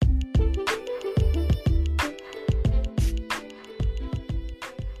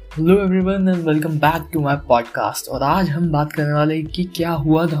Hello everyone and welcome back to my podcast. और आज हम बात करने वाले हैं कि क्या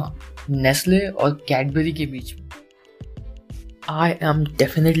हुआ था नेस्ले और कैडबरी के बीच में। आई एम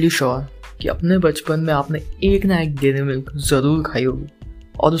डेफिनेटली श्योर कि अपने बचपन में आपने एक ना एक डेयरी मिल्क ज़रूर खाई होगी,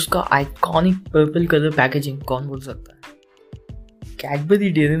 और उसका आइकॉनिक पर्पल कलर पैकेजिंग कौन भूल सकता है। कैडबरी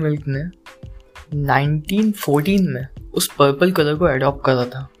डेयरी मिल्क ने 1914 में उस पर्पल कलर को अडॉप्ट करा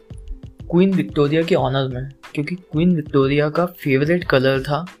था क्वीन विक्टोरिया के ऑनर में, क्योंकि क्वीन विक्टोरिया का फेवरेट कलर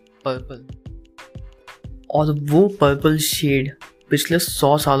था पर्पल। और वो पर्पल शेड पिछले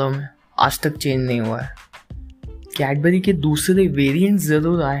 100 सालों में आज तक चेंज नहीं हुआ है। कैडबरी के दूसरे वेरिएंट्स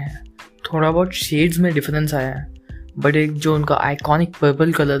ज़रूर आए हैं, थोड़ा बहुत शेड्स में डिफरेंस आया है, बट एक जो उनका आइकॉनिक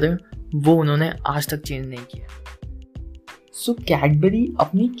पर्पल कलर है वो उन्होंने आज तक चेंज नहीं किया। सो कैडबरी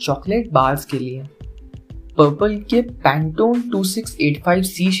अपनी चॉकलेट बार्स के लिए पर्पल के पैंटोन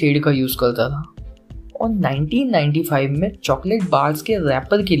 2685C शेड का यूज़ करता था, और 1995 में चॉकलेट बार्स के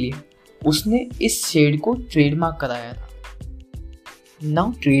रैपर के लिए उसने इस शेड को ट्रेडमार्क कराया था।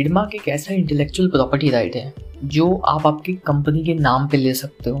 नाउ ट्रेडमार्क एक ऐसा इंटेलेक्चुअल प्रॉपर्टी राइट है जो आप आपकी कंपनी के नाम पे ले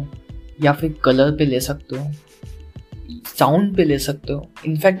सकते हो, या फिर कलर पे ले सकते हो, साउंड पे ले सकते हो,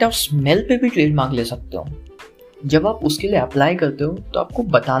 इनफैक्ट आप स्मेल पे भी ट्रेडमार्क ले सकते हो। जब आप उसके लिए अप्लाई करते हो तो आपको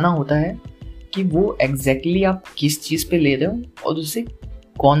बताना होता है कि वो एग्जैक्टली आप किस चीज़ पे ले रहे हो और उसे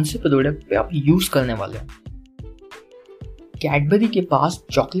कौन से प्रोडक्ट पे आप यूज़ करने वाले हो। कैडबरी के पास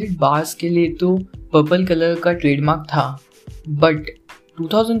चॉकलेट बार्स के लिए तो पर्पल कलर का ट्रेडमार्क था, बट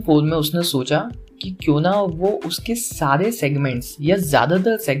 2004 में उसने सोचा कि क्यों ना वो उसके सारे सेगमेंट्स या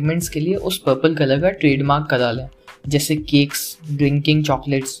ज़्यादातर सेगमेंट्स के लिए उस पर्पल कलर का ट्रेडमार्क करा ले, जैसे केक्स, ड्रिंकिंग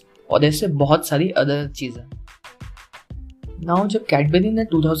चॉकलेट्स और ऐसे बहुत सारी अदर चीज़ें। नाउ जब कैडबरी ने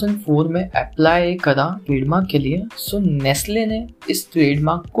 2004 में अप्लाई करा ट्रेडमार्क के लिए, सो नेस्ले ने इस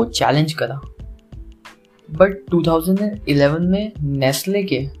ट्रेडमार्क को चैलेंज करा, बट 2011 में नेस्ले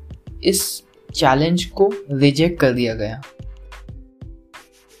के इस चैलेंज को रिजेक्ट कर दिया गया।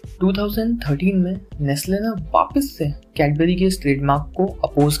 2013 में नेस्ले ने वापस से कैडबरी के इस ट्रेडमार्क को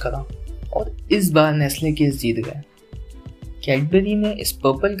अपोज करा, और इस बार नेस्ले केस जीत गए। कैडबरी ने इस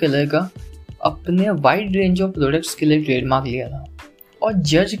पर्पल कलर का अपने वाइड रेंज ऑफ प्रोडक्ट्स के लिए ट्रेडमार्क लिया था, और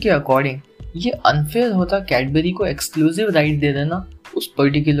जज के अकॉर्डिंग ये अनफेयर होता कैडबरी को एक्सक्लूसिव राइट दे देना उस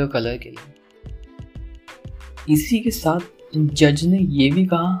पर्टिकुलर कलर के लिए। इसी के साथ जज ने ये भी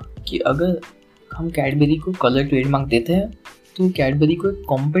कहा कि अगर हम कैडबरी को कलर ट्रेडमार्क देते हैं तो कैडबरी को एक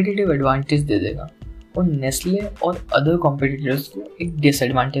कॉम्पिटिटिव एडवांटेज दे देगा, और नेस्ले और अदर कॉम्पिटिटर्स को एक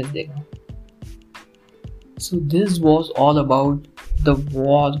डिसएडवांटेज देगा। So this was all about the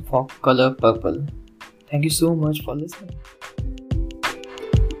war for color purple. Thank you so much for listening.